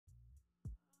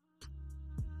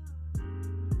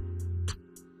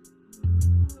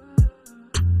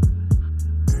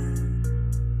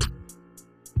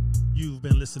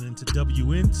listening to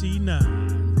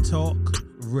WNT9 Talk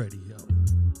Radio.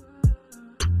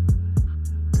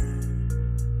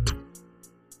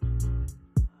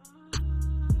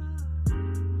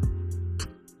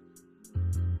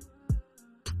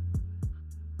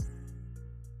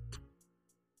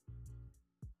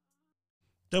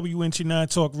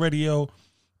 WNT9 Talk Radio.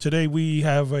 Today we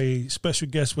have a special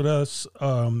guest with us,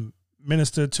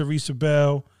 Minister Teresa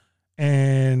Bell,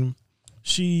 and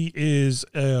she is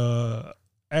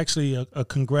actually a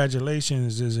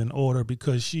congratulations is in order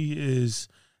because she is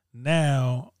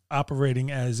now operating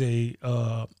as a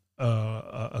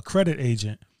credit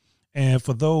agent. And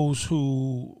for those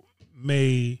who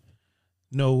may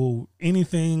know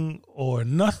anything or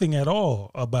nothing at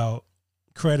all about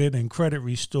credit and credit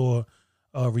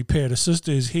repair, the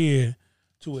sister is here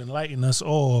to enlighten us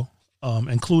all,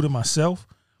 including myself.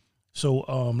 So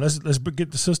let's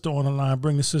get the sister on the line.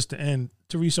 Bring the sister in.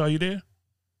 Teresa, are you there?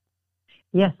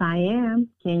 Yes, I am.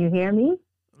 Can you hear me?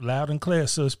 Loud and clear,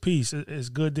 sis. Peace. It's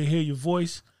good to hear your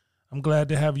voice. I'm glad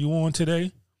to have you on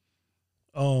today.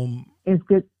 It's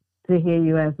good to hear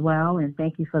you as well, and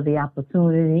thank you for the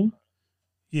opportunity.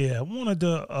 Yeah, I wanted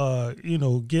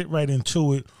to, get right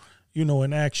into it,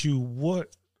 and ask you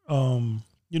what,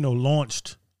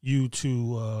 launched you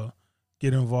to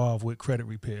get involved with credit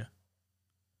repair.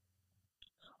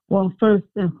 Well, first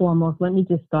and foremost, let me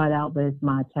just start out with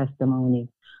my testimony.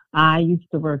 I used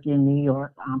to work in New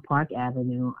York on Park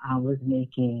Avenue. I was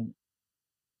making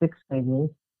six figures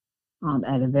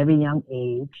at a very young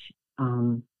age.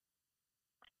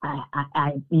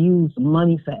 I used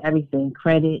money for everything.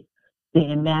 Credit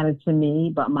didn't matter to me,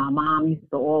 but my mom used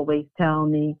to always tell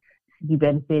me, you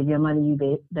better save your money,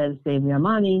 you better save your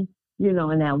money,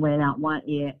 and that went out one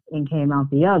ear and came out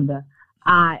the other.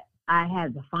 I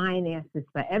had the finances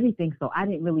for everything, so I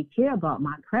didn't really care about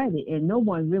my credit, and no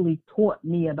one really taught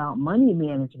me about money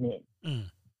management.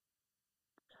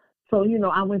 So,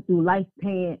 I went through life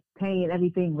paying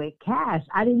everything with cash.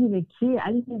 I didn't even care.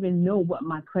 I didn't even know what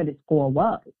my credit score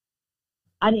was.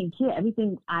 I didn't care.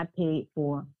 Everything I paid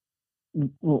for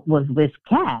was with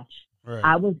cash. Right.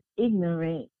 I was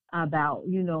ignorant about,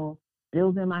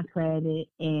 building my credit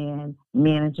and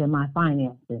managing my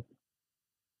finances.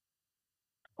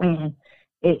 And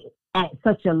at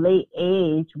such a late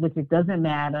age, which it doesn't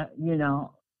matter,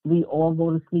 we all go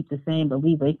to sleep the same, but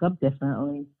we wake up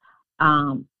differently.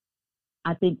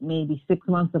 I think maybe 6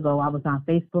 months ago, I was on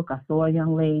Facebook. I saw a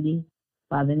young lady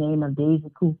by the name of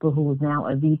Daisy Cooper, who is now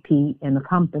a VP in the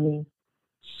company.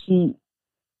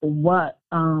 What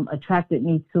attracted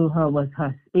me to her was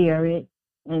her spirit,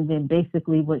 and then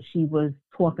basically what she was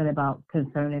talking about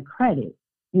concerning credit.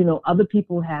 Other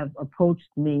people have approached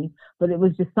me, but it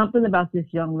was just something about this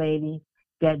young lady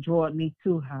that drew me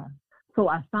to her. So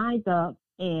I signed up,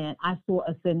 and I saw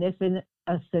a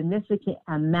significant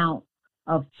amount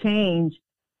of change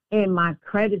in my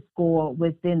credit score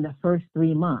within the first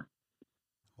 3 months.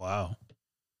 Wow.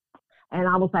 And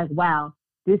I was like, wow,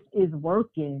 this is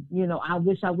working. I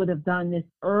wish I would have done this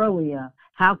earlier.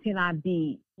 How can I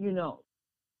be,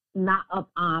 not up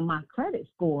on my credit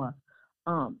score?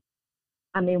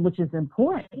 Which is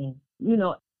important.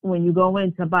 When you go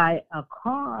in to buy a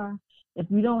car, if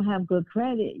you don't have good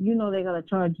credit, they're going to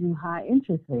charge you high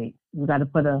interest rates. You got to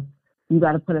put a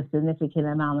significant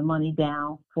amount of money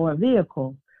down for a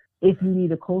vehicle. If you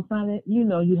need a co-signer,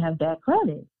 you have bad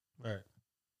credit. Right.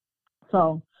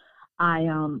 So I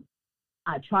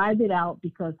tried it out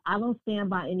because I don't stand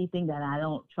by anything that I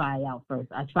don't try out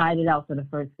first. I tried it out for the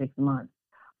first 6 months.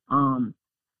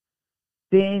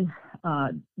 Then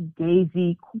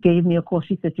Daisy gave me a call.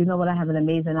 She said, I have an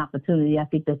amazing opportunity. I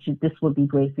think that this would be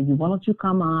great for you. Why don't you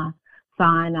come on,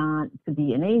 sign on to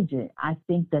be an agent? I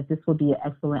think that this would be an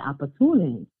excellent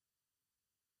opportunity.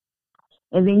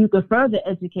 And then you can further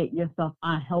educate yourself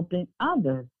on helping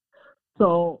others.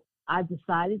 So I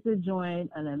decided to join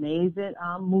an amazing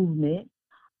movement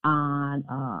on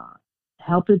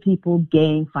helping people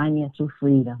gain financial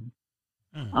freedom.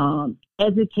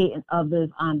 Educating others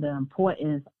on the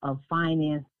importance of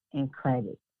finance and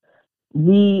credit.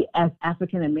 We, as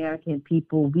African American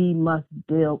people, we must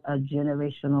build a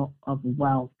generational of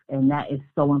wealth, and that is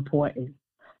so important.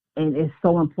 And it's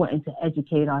so important to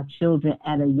educate our children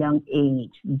at a young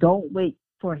age. Don't wait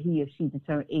for he or she to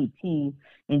turn 18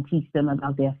 and teach them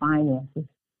about their finances.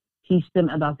 Teach them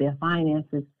about their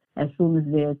finances as soon as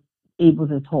they're able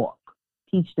to talk.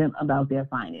 Teach them about their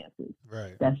finances.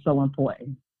 Right. That's so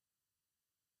important.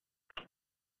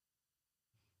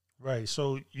 Right.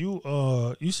 So you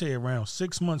say around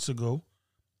 6 months ago,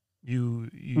 you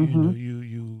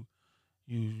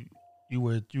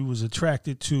was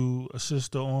attracted to a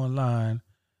sister online,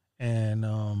 And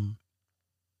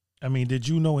I mean, did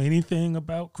you know anything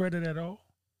about credit at all?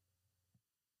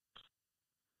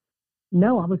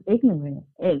 No, I was ignorant.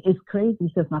 It's crazy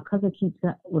because my cousin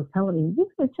was telling me, you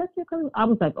should check your credit. I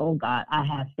was like, oh God, I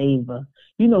have favor.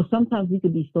 Sometimes we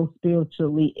could be so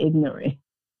spiritually ignorant,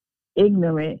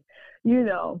 you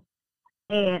know.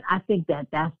 And I think that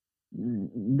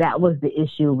was the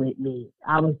issue with me.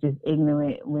 I was just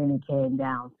ignorant when it came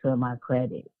down to my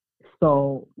credit.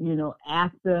 So,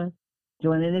 after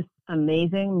joining this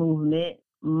amazing movement,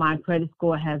 my credit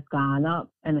score has gone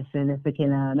up in a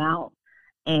significant amount.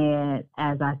 And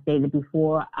as I stated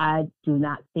before, I do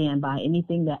not stand by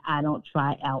anything that I don't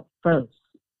try out first.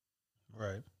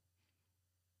 Right.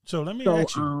 So let me So,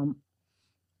 ask you,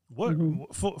 what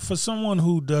mhm. for someone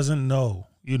who doesn't know,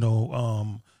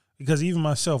 because even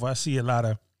myself, I see a lot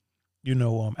of,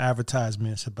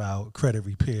 advertisements about credit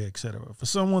repair, et cetera. For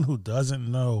someone who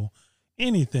doesn't know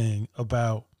anything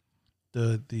about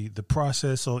the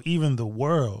process or even the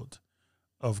world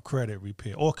of credit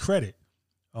repair or credit,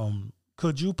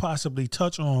 could you possibly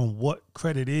touch on what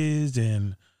credit is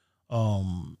and,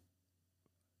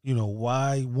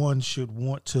 why one should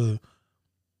want to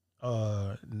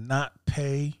not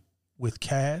pay with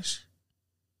cash?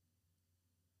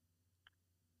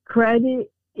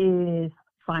 Credit is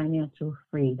financial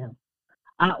freedom.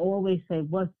 I always say,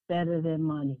 what's better than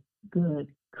money? Good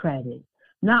credit.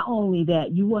 Not only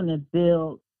that, you want to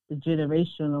build the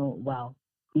generational wealth.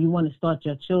 You want to start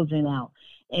your children out.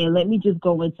 And let me just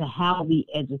go into how we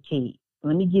educate.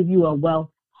 Let me give you a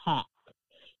wealth hack.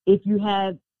 If you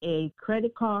have a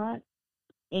credit card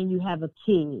and you have a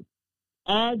kid,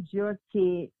 add your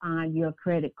kid on your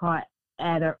credit card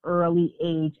at an early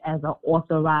age as an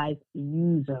authorized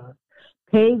user.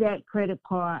 Pay that credit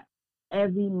card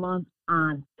every month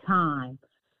on time.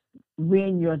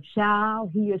 When your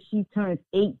child, he or she turns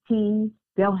 18,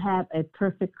 they'll have a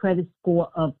perfect credit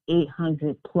score of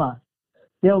 800 plus.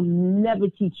 They'll never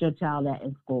teach your child that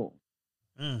in school.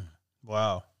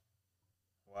 Wow.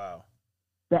 Wow.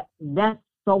 That's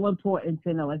so important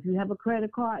to know. If you have a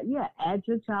credit card, add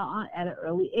your child on at an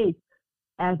early age.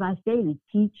 As I stated,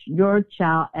 teach your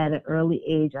child at an early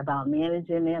age about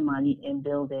managing their money and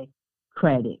building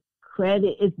credit.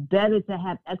 Credit, it's better to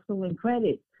have excellent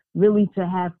credit, really to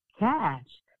have cash.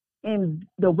 And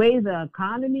the way the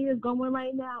economy is going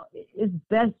right now, it's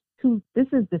this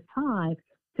is the time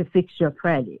to fix your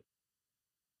credit.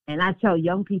 And I tell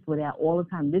young people that all the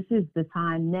time. This is the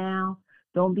time now.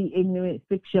 Don't be ignorant.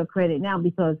 Fix your credit now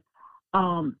because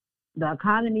the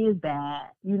economy is bad.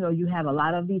 You have a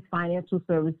lot of these financial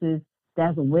services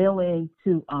that's willing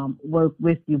to work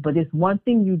with you. But it's one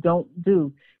thing you don't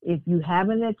do. If you have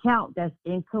an account that's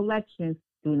in collections,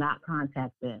 do not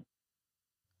contact them.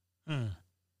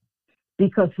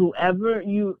 Because whoever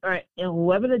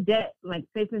the debt, like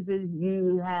say for instance,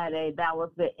 you had a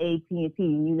balance with AT&T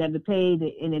and you never paid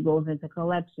it and it goes into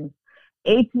collections.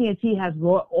 AT&T has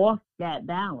wrote off that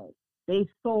balance. They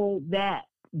sold that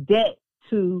debt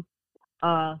to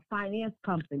a finance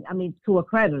company. To a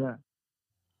creditor.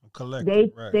 A collector,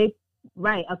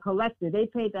 right. A collector. They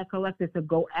paid that collector to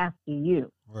go after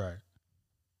you. Right.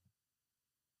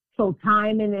 So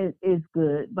timing is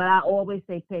good, but I always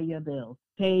say pay your bills.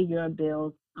 Pay your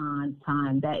bills on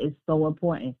time. That is so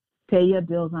important. Pay your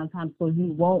bills on time so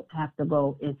you won't have to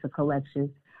go into collections.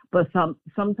 But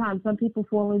sometimes some people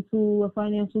fall into a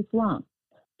financial slump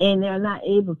and they're not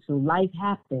able to. Life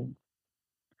happens.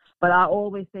 But I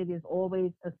always say there's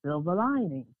always a silver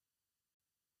lining.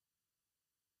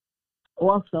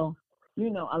 Also,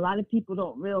 a lot of people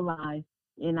don't realize,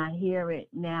 and I hear it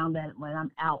now that when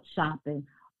I'm out shopping,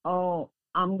 oh,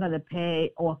 I'm going to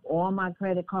pay off all my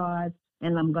credit cards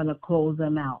and I'm going to close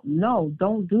them out. No,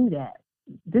 don't do that.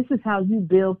 This is how you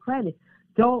build credit.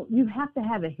 You have to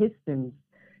have a history.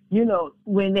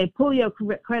 When they pull your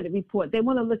credit report, they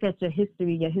want to look at your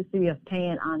history of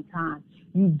paying on time.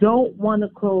 You don't want to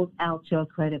close out your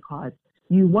credit cards.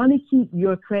 You want to keep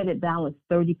your credit balance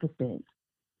 30%.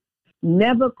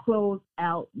 Never close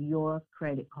out your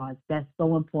credit cards. That's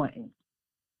so important.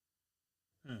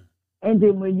 And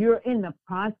then when you're in the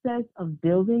process of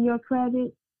building your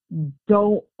credit,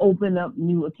 don't open up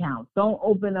new accounts. Don't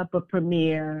open up a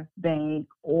Premier Bank,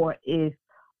 or if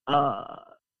I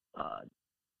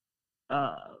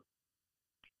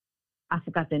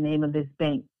forgot the name of this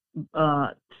bank,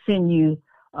 send you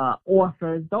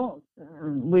offers. Don't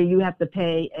where you have to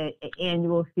pay an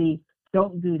annual fee.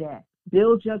 Don't do that.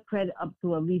 Build your credit up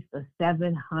to at least a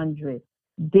 700.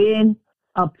 Then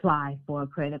apply for a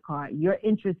credit card. Your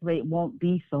interest rate won't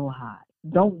be so high.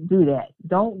 Don't do that.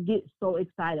 Don't get so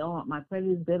excited. Oh, my credit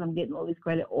is good. I'm getting all these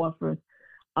credit offers.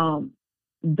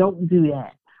 Don't do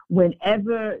that.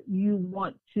 Whenever you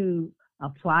want to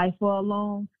apply for a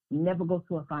loan, never go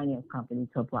to a finance company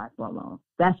to apply for a loan.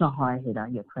 That's a hard hit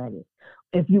on your credit.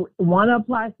 If you want to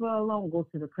apply for a loan, go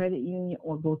to the credit union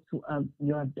or go to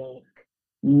your bank.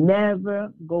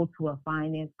 Never go to a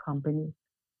finance company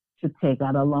to take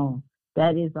out a loan.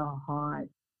 That is a hard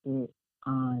hit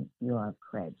on your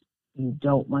credit. You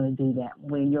don't want to do that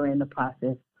when you're in the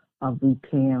process of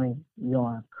repairing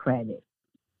your credit.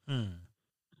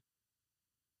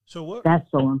 So that's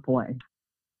so important.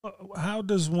 How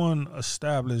does one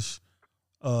establish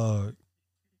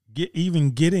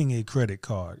getting a credit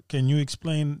card? Can you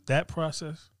explain that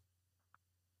process?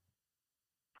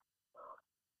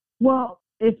 Well,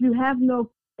 if you have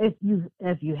no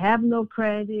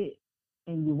credit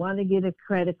and you want to get a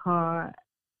credit card,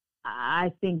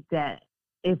 I think that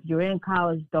if you're in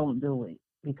college, don't do it,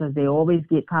 because they always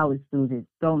get college students.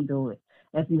 Don't do it.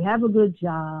 If you have a good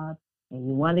job and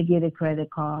you want to get a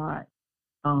credit card,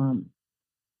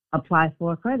 apply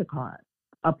for a credit card.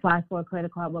 Apply for a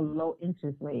credit card with low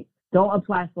interest rate. Don't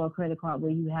apply for a credit card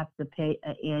where you have to pay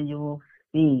an annual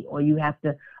fee, or you have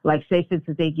to, like, say, since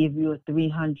they give you a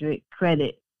 300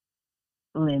 credit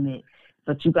limit,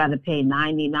 but you got to pay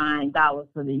 $99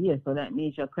 for the year. So that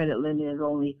means your credit limit is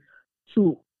only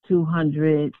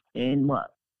 $200 and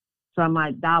what? Some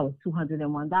like dollars,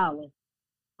 $201.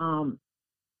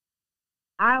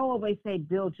 I always say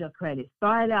build your credit.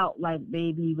 Start out like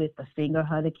maybe with a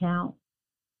Fingerhut account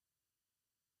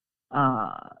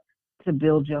to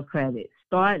build your credit.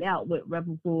 Start out with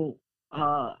reputable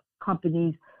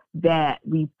companies that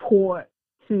report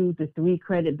to the 3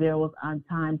 credit bureaus on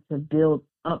time to build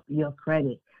up your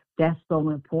credit. That's so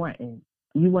important.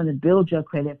 You want to build your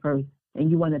credit first, and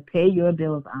you want to pay your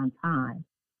bills on time.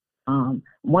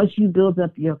 Once you build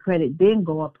up your credit, then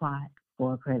go apply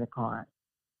for a credit card.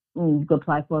 You can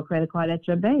apply for a credit card at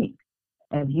your bank.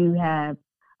 If you have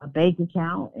a bank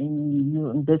account and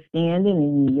you're in good standing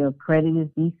and your credit is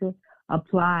decent,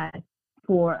 apply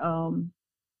for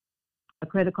a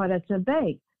credit card at your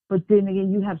bank. But then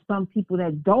again, you have some people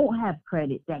that don't have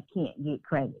credit that can't get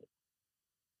credit.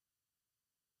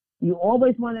 You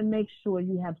always want to make sure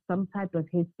you have some type of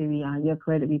history on your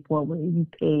credit report where you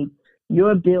paid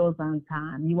your bills on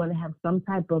time. You want to have some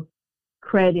type of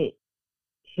credit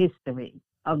history,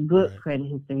 a good credit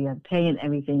history of paying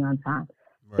everything on time.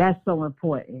 Right. That's so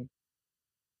important.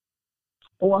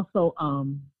 Also,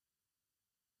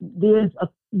 there's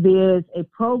a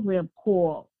program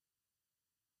called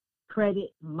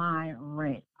Credit My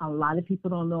Rent. A lot of people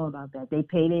don't know about that. They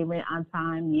pay their rent on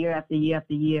time year after year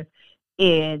after year,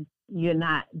 and you're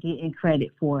not getting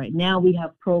credit for it. Now we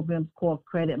have programs called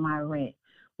Credit My Rent,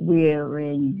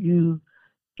 wherein you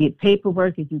get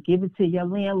paperwork and you give it to your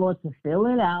landlord to fill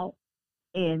it out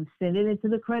and send it into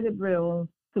the credit bureau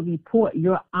to report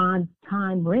your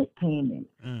on-time rent payment.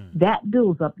 That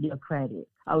builds up your credit.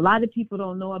 A lot of people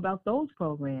don't know about those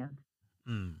programs.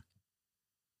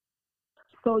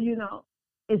 So,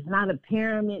 it's not a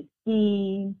pyramid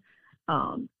scheme.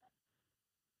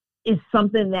 It's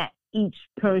something that each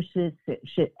person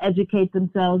should educate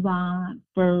themselves on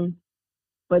first,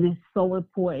 but it's so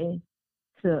important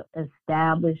to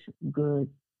establish good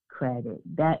credit.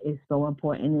 That is so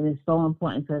important, and it's so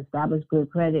important to establish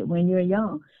good credit when you're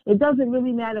young. It doesn't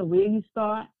really matter where you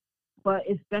start, but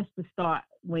it's best to start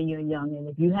when you're young. And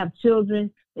if you have children,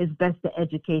 it's best to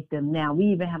educate them now. We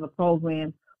even have a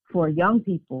program for young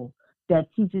people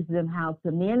that teaches them how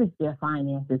to manage their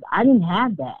finances. I didn't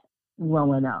have that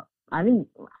growing up. I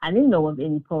didn't know of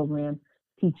any program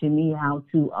teaching me how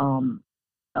to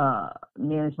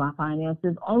manage my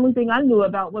finances. Only thing I knew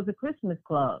about was a Christmas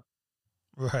club.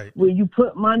 Right. Where you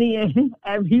put money in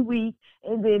every week,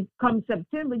 and then come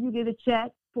September, you get a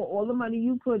check for all the money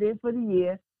you put in for the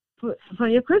year for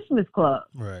your Christmas club.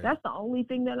 Right. That's the only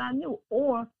thing that I knew.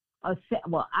 Or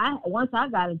once I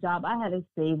got a job, I had a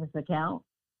savings account,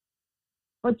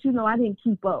 but I didn't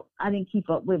keep up. I didn't keep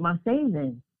up with my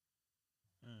savings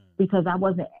because I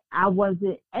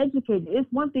wasn't educated.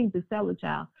 It's one thing to tell a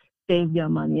child save your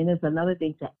money, and it's another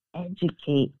thing to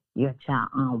educate your child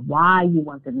on why you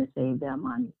want them to save their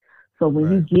money. So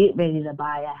when you get ready to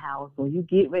buy a house, or you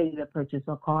get ready to purchase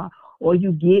a car, or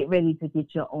you get ready to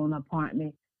get your own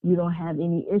apartment, you don't have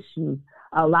any issues.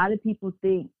 A lot of people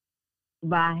think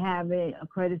by having a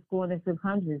credit score in the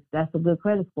 600s, that's a good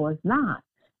credit score. It's not.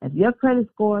 If your credit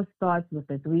score starts with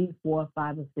a 3, 4,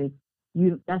 5, or 6,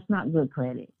 that's not good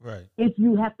credit. Right. If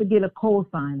you have to get a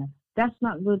co-signer, that's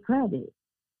not good credit.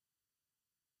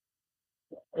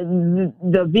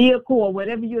 The vehicle or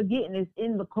whatever you're getting is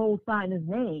in the co-signer's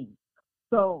name.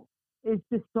 So it's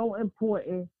just so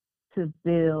important to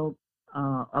build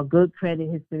a good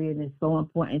credit history, and it's so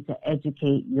important to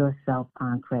educate yourself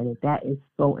on credit. That is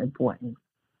so important.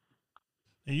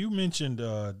 And you mentioned,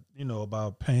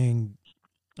 about paying.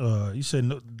 You said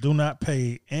no, do not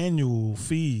pay annual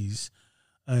fees,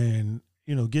 and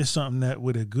get something that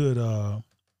with a good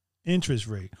interest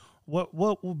rate.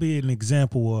 What will be an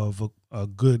example of a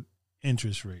good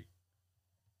interest rate?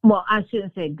 Well, I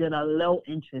shouldn't say good, a low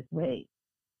interest rate.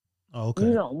 Oh, okay.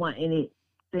 You don't want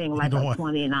anything like a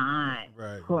 29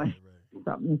 right, or right.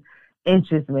 something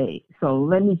interest rate. So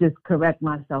let me just correct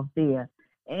myself there.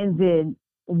 And then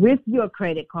with your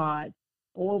credit card,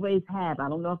 always have, I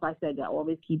don't know if I said that,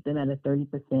 always keep them at a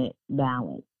 30%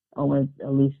 balance, always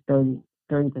at least 30%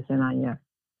 on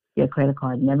your credit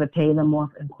card. Never pay them off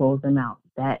and close them out.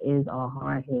 That is a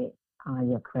hard hit on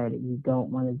your credit. You don't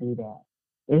want to do that.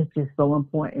 It's just so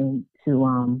important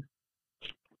to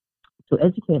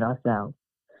educate ourselves,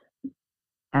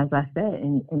 as I said,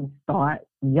 and start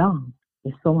young.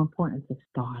 It's so important to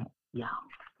start young.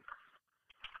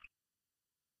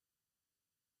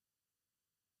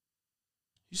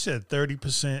 You said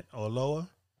 30% or lower?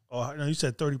 Or no, you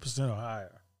said 30% or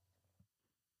higher.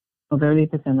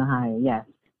 30% or higher, yes.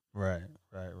 Right.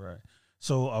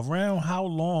 So around how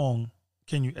long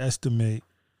can you estimate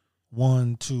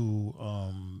how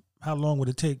long would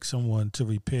it take someone to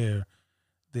repair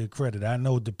their credit? I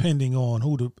know depending on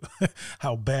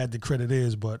how bad the credit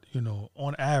is, but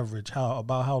on average, how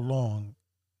long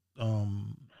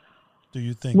do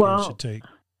you think it should take?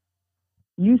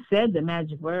 You said the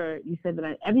magic word. You said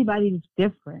that everybody's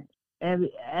different.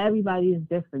 Everybody is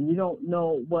different. You don't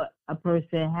know what a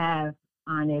person has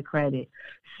on their credit.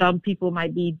 Some people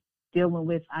might be dealing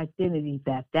with identity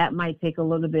theft. That might take a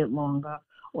little bit longer.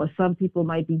 Or some people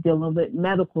might be dealing with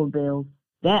medical bills.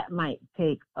 That might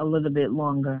take a little bit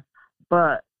longer.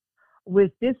 But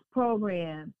with this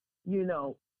program, we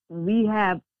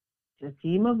have a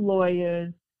team of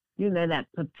lawyers, that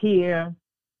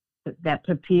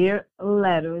prepare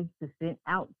letters to send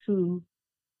out to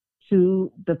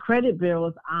the credit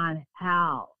bureaus on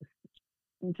how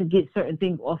to get certain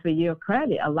things off of your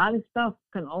credit. A lot of stuff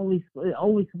always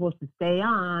supposed to stay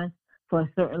on for a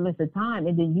certain length of time,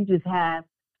 and then you just have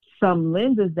some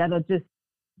lenders that'll just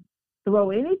throw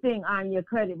anything on your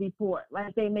credit report,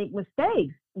 like they make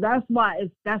mistakes. That's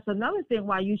another thing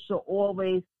why you should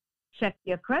always check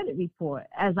your credit report.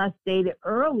 As I stated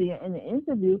earlier in the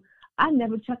interview, I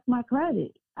never checked my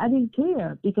credit. I didn't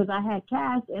care because I had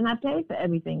cash and I paid for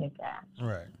everything in cash.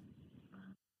 Right.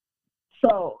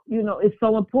 So, it's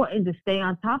so important to stay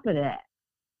on top of that.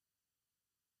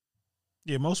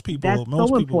 Yeah, most people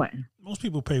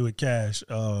pay with cash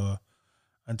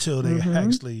until they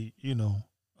actually,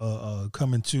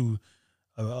 come into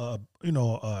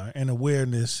an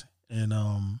awareness,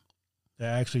 and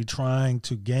they're actually trying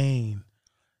to gain.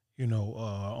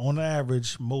 On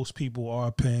average, most people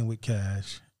are paying with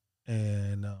cash,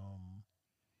 and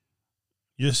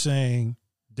you're saying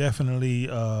definitely,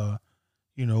 go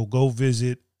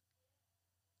visit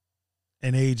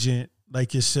an agent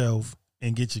like yourself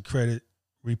and get your credit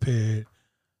repaired,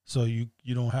 so you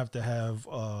don't have to have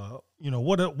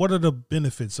what are the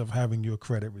benefits of having your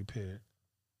credit repaired?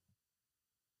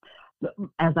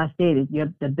 As I stated,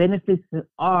 the benefits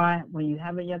are when you're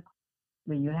having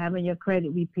your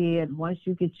credit repaired. Once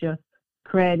you get your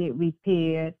credit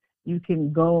repaired, you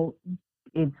can go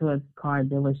into a car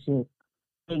dealership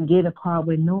and get a car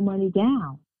with no money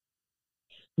down.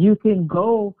 You can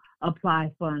go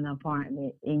apply for an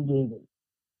apartment and get it.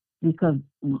 Because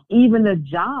even a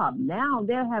job, now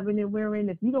they're having it wherein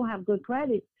if you don't have good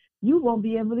credit, you won't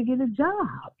be able to get a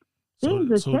job.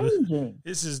 Things are changing.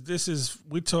 This is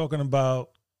we're talking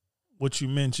about what you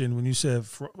mentioned when you said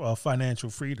financial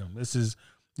freedom. This is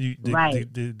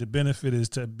the benefit is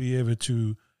to be able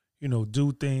to,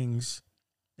 do things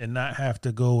and not have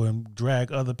to go and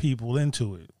drag other people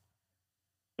into it.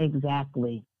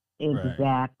 Exactly. Right.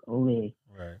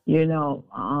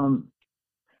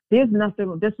 There's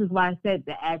nothing. This is why I said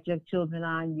to add your children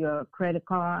on your credit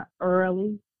card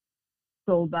early.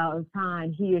 So by the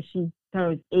time he or she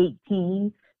turns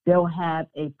 18, they'll have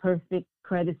a perfect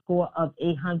credit score of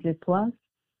 800 plus.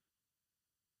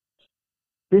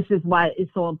 This is why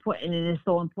it's so important, and it's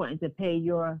so important to pay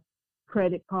your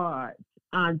credit cards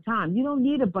on time. You don't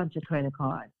need a bunch of credit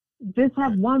cards. Just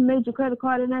have one major credit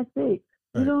card and that's it.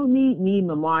 You don't need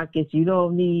Neiman Marcus. You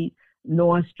don't need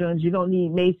Nordstrom's. You don't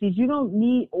need Macy's. You don't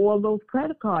need all those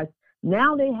credit cards.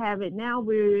 Now they have it. Now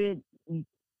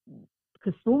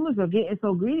consumers are getting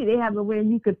so greedy. They have it where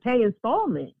you could pay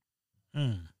installments.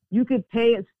 You could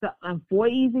pay it on 4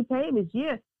 easy payments.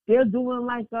 Yeah, They're doing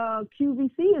like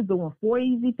QVC is doing 4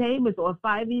 easy payments or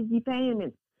 5 easy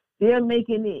payments. They're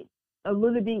making it a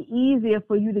little bit easier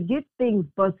for you to get things,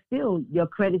 but still, your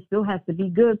credit still has to be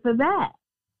good for that.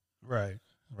 Right.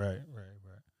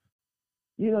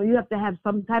 You know, you have to have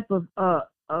some type of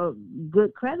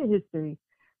good credit history,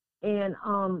 and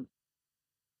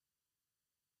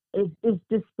it's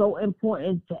just so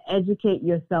important to educate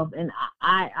yourself. And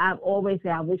I've always say,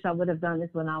 I wish I would have done this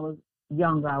when I was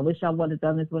younger. I wish I would have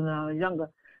done this when I was younger.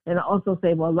 And I also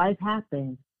say, well, life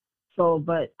happens. So,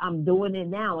 but I'm doing it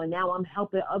now, and now I'm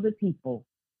helping other people.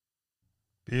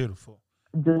 Beautiful.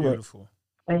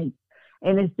 It.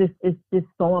 And it's just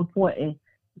so important.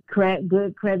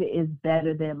 Good credit is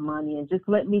better than money. And just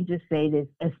let me just say this,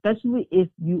 especially if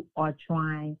you are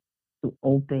trying to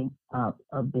open up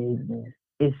a business,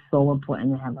 it's so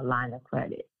important to have a line of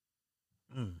credit.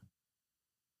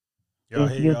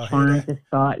 If you're trying to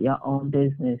start your own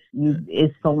business,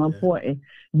 it's so important.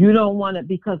 You don't want to,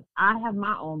 because I have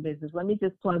my own business. Let me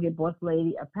just plug it. Boss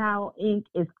Lady Apparel Inc.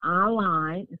 is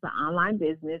online. It's an online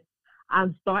business.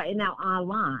 I'm starting out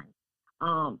online.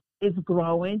 It's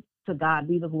growing. To God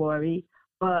be the glory.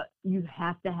 But you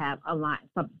have to have a line,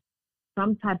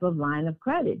 some type of line of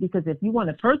credit, because if you want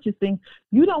to purchase things,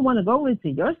 you don't want to go into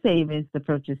your savings to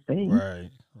purchase things.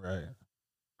 Right.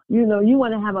 You know, you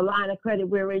want to have a line of credit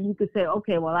where you could say,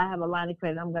 okay, well, I have a line of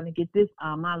credit. I'm going to get this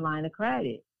on my line of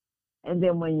credit. And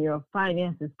then when your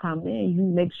finances come in, you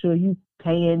make sure you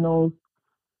pay in those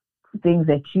things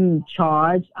that you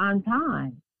charge on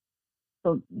time.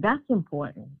 So that's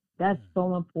important. That's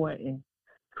so important.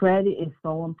 Credit is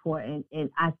so important. And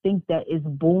I think that is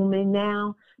booming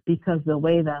now because the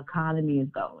way the economy is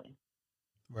going.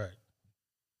 Right.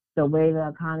 The way the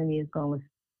economy is going.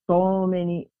 So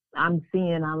many, I'm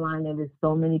seeing online that there's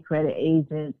so many credit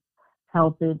agents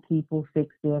helping people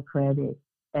fix their credit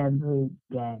every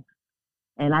day.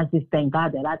 And I just thank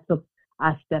God that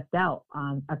I stepped out.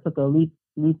 I took a leap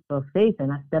of faith,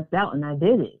 and I stepped out and I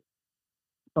did it.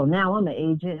 So now I'm an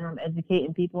agent and I'm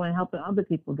educating people and helping other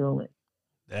people do it.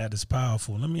 That is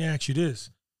powerful. Let me ask you this.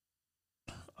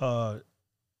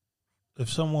 If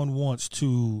someone wants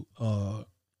to,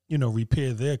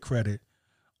 repair their credit,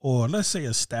 or let's say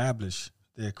establish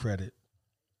their credit,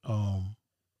 an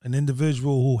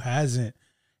individual who hasn't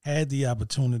had the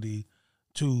opportunity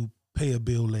to pay a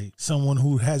bill late, someone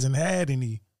who hasn't had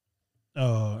any,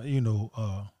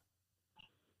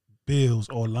 bills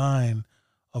or line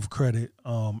of credit,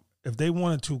 if they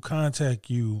wanted to contact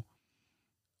you,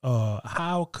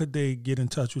 how could they get in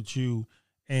touch with you?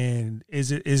 And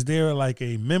is there like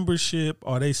a membership?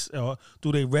 Or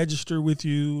do they register with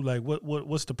you? Like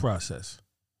what's the process?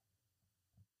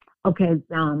 Okay.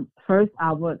 First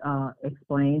I would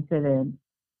explain to them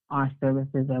our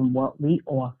services and what we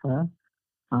offer.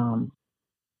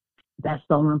 That's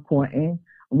so important.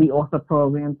 We offer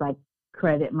programs like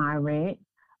Credit My Rent.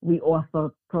 We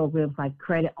offer programs like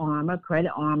Credit Armor.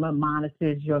 Credit Armor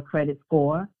monitors your credit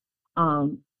score.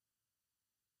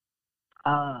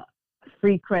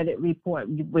 Free credit report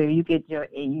where you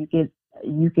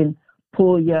can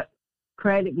pull your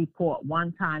credit report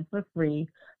one time for free.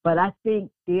 But I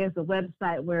think there's a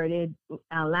website where it is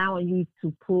allowing you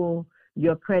to pull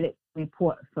your credit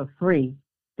report for free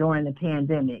during the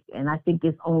pandemic. And I think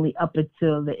it's only up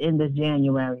until the end of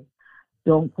January.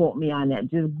 Don't quote me on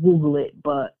that. Just Google it.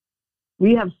 But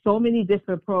we have so many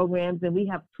different programs, and we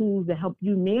have tools to help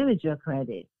you manage your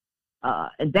credit.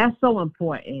 And that's so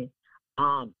important.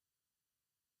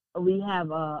 We have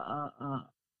a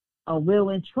will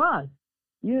and trust.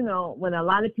 You know, when a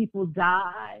lot of people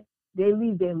die, they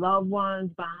leave their loved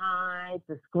ones behind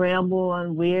to scramble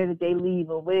on where did they leave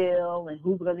a will and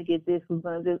who's going to get this, who's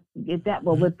going to get that.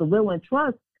 But with the will and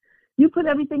trust, you put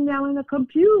everything down in a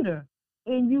computer,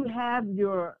 and you have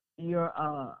your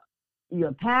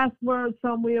password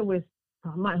somewhere with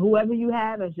whoever you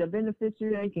have as your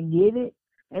beneficiary can get it,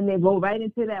 and they go right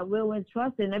into that will and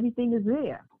trust, and everything is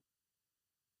there.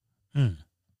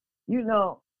 You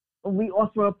know, we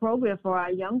offer a program for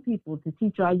our young people to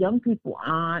teach our young people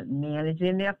on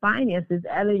managing their finances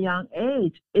at a young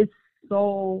age. It's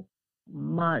so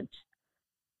much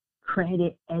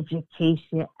credit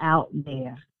education out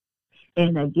there.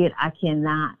 And again, I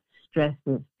cannot stress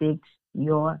it. Fix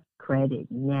your credit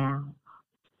now.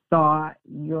 Start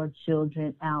your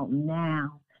children out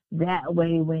now. That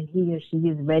way, when he or she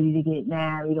is ready to get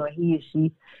married, or he or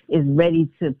she is ready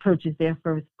to purchase their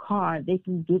first car, they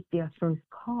can get their first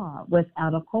car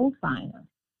without a co-signer,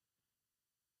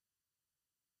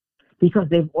 because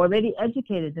they've already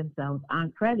educated themselves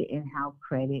on credit and how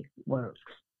credit works.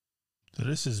 So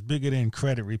this is bigger than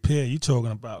credit repair. You're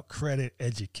talking about credit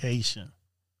education.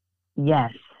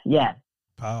 Yes, yes.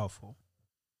 Powerful.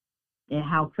 And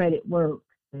how credit works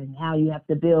and how you have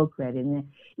to build credit. And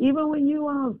even when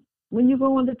you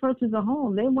go on to purchase a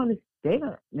home, they want to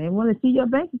see your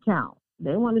bank account.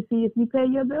 They want to see if you pay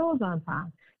your bills on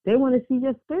time. They want to see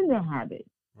your spending habits.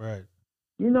 Right.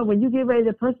 When you get ready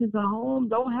to purchase a home,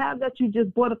 don't have that you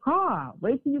just bought a car.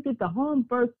 Wait till you get the home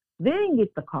first, then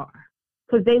get the car,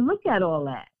 because they look at all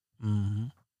that. Mm-hmm.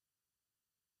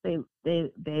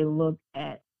 They look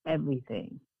at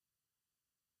everything.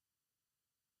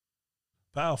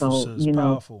 Powerful, So sis.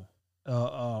 Powerful.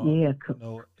 yeah.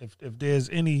 If there's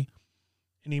any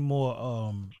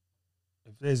more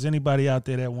if there's anybody out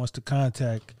there that wants to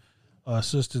contact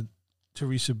Sister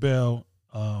Teresa Bell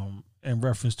in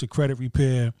reference to credit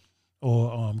repair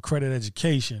or credit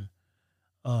education,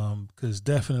 because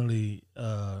definitely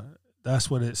that's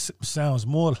what it sounds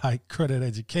more like, credit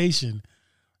education,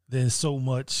 than so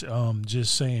much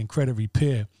just saying credit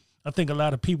repair. I think a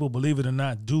lot of people, believe it or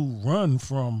not, do run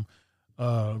from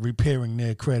repairing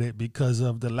their credit because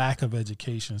of the lack of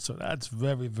education. So that's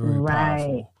very, very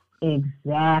powerful.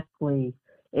 Exactly.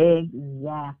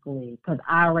 Because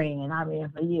I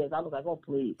ran for years. I was like, oh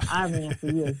please, I ran for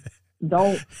years.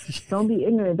 Don't be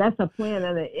ignorant. That's a plan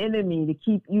of the enemy to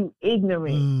keep you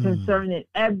ignorant concerning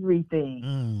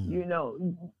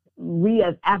everything. We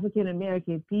as African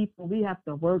American people, we have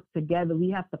to work together.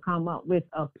 We have to come up with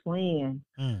a plan.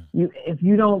 If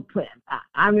you don't plan,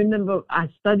 I remember I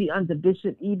studied under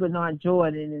Bishop E. Bernard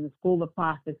Jordan in the School of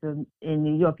Prophets in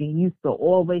New York, and he used to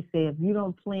always say, if you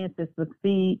don't plan to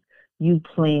succeed, you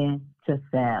plan to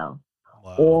fail.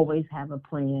 Wow. Always have a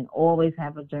plan. Always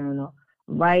have a journal.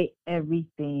 Write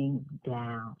everything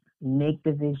down. Make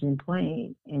the vision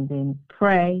plain, and then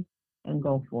pray and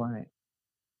go for it.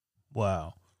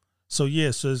 Wow. So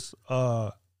yes,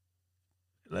 let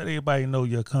everybody know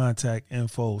your contact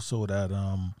info so that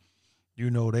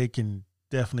they can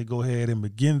definitely go ahead and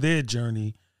begin their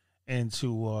journey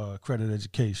into credit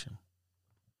education.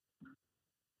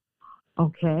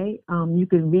 Okay. You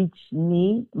can reach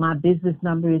me. My business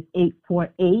number is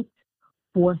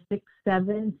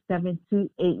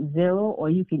 848-467-7280, or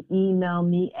you can email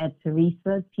me at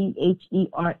Teresa,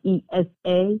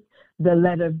 THERESA, the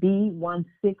letter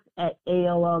B16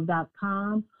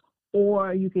 @AOL.com,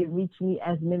 or you can reach me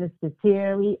as Minister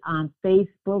Terry on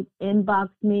Facebook, inbox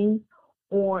me,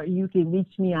 or you can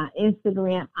reach me on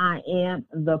Instagram. I am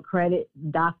the Credit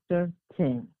Dr.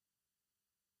 10.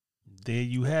 There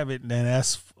you have it. And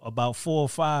that's about 4 or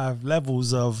 5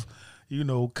 levels of,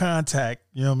 contact,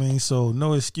 you know what I mean? So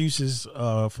no excuses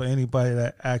for anybody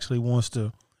that actually wants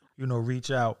to,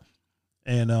 reach out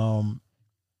and,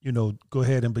 go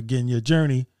ahead and begin your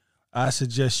journey. I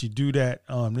suggest you do that.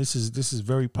 This is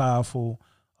very powerful.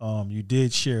 You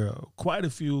did share quite a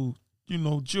few,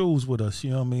 jewels with us, you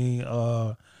know what I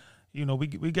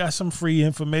mean? We got some free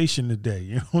information today,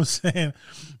 you know what I'm saying?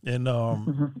 And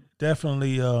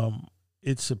definitely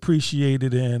it's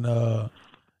appreciated. And,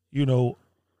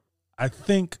 I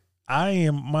think I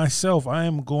am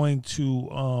going to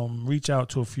reach out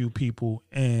to a few people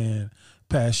and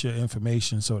pass your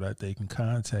information so that they can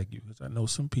contact you, because I know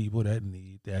some people that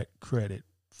need that credit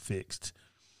fixed,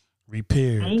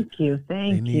 repaired. Thank you.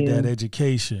 They need that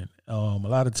education. A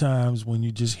lot of times when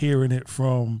you're just hearing it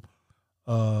from,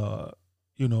 1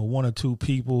 or 2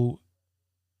 people,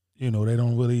 they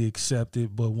don't really accept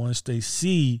it. But once they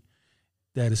see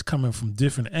that it's coming from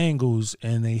different angles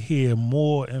and they hear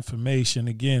more information,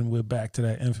 again, we're back to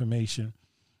that information.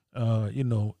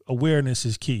 Awareness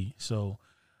is key. So,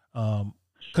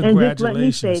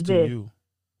 congratulations to you.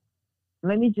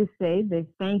 Let me just say this.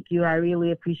 Thank you. I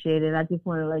really appreciate it. I just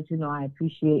want to let you know I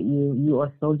appreciate you. You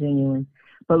are so genuine.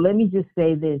 But let me just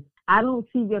say this. I don't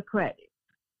see your credit.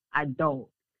 I don't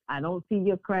see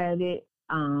your credit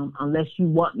unless you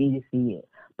want me to see it.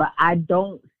 But I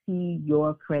don't see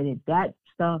your credit. That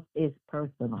stuff is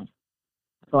personal.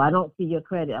 So I don't see your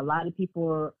credit. A lot of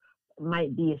people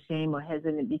might be ashamed or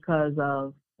hesitant because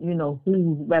of,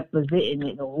 who's representing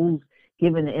it or who's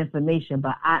giving the information.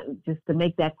 But just to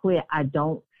make that clear, I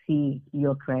don't see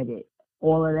your credit.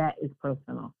 All of that is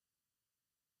personal.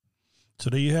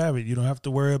 So there you have it. You don't have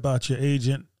to worry about your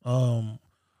agent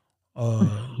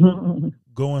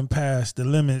going past the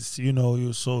limits,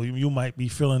 so you might be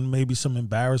feeling maybe some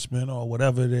embarrassment or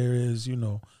whatever there is,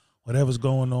 whatever's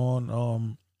going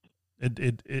on.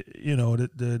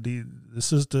 The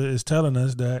sister is telling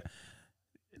us that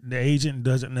the agent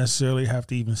doesn't necessarily have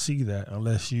to even see that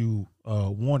unless you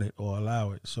want it or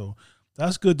allow it. So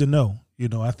that's good to know.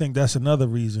 I think that's another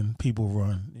reason people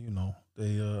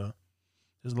run.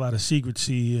 there's a lot of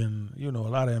secrecy and, a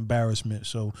lot of embarrassment.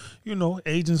 So,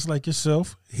 agents like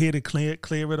yourself here to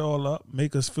clear it all up,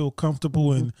 make us feel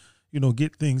comfortable and,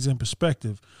 get things in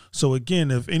perspective. So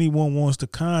again, if anyone wants to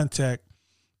contact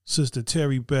Sister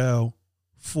Terry Bell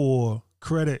for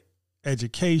credit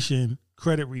education,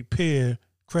 credit repair,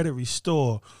 credit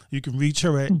restore, you can reach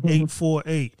her at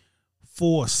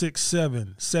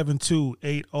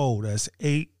 848-467-7280. That's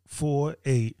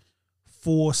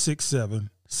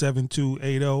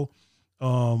 848-467-7280.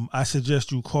 I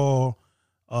suggest you call.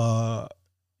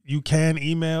 You can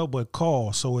email, but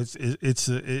call. So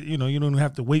you don't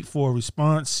have to wait for a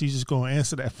response. She's just going to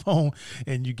answer that phone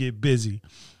and you get busy.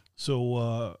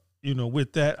 So,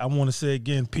 with that, I want to say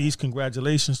again, peace,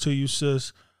 congratulations to you,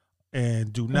 sis.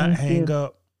 And do not hang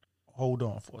up. Hold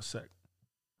on for a sec.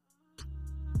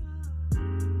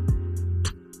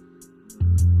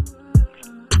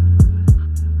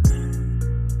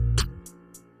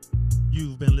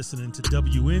 You've been listening to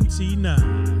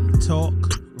WNT9 Talk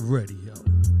Radio.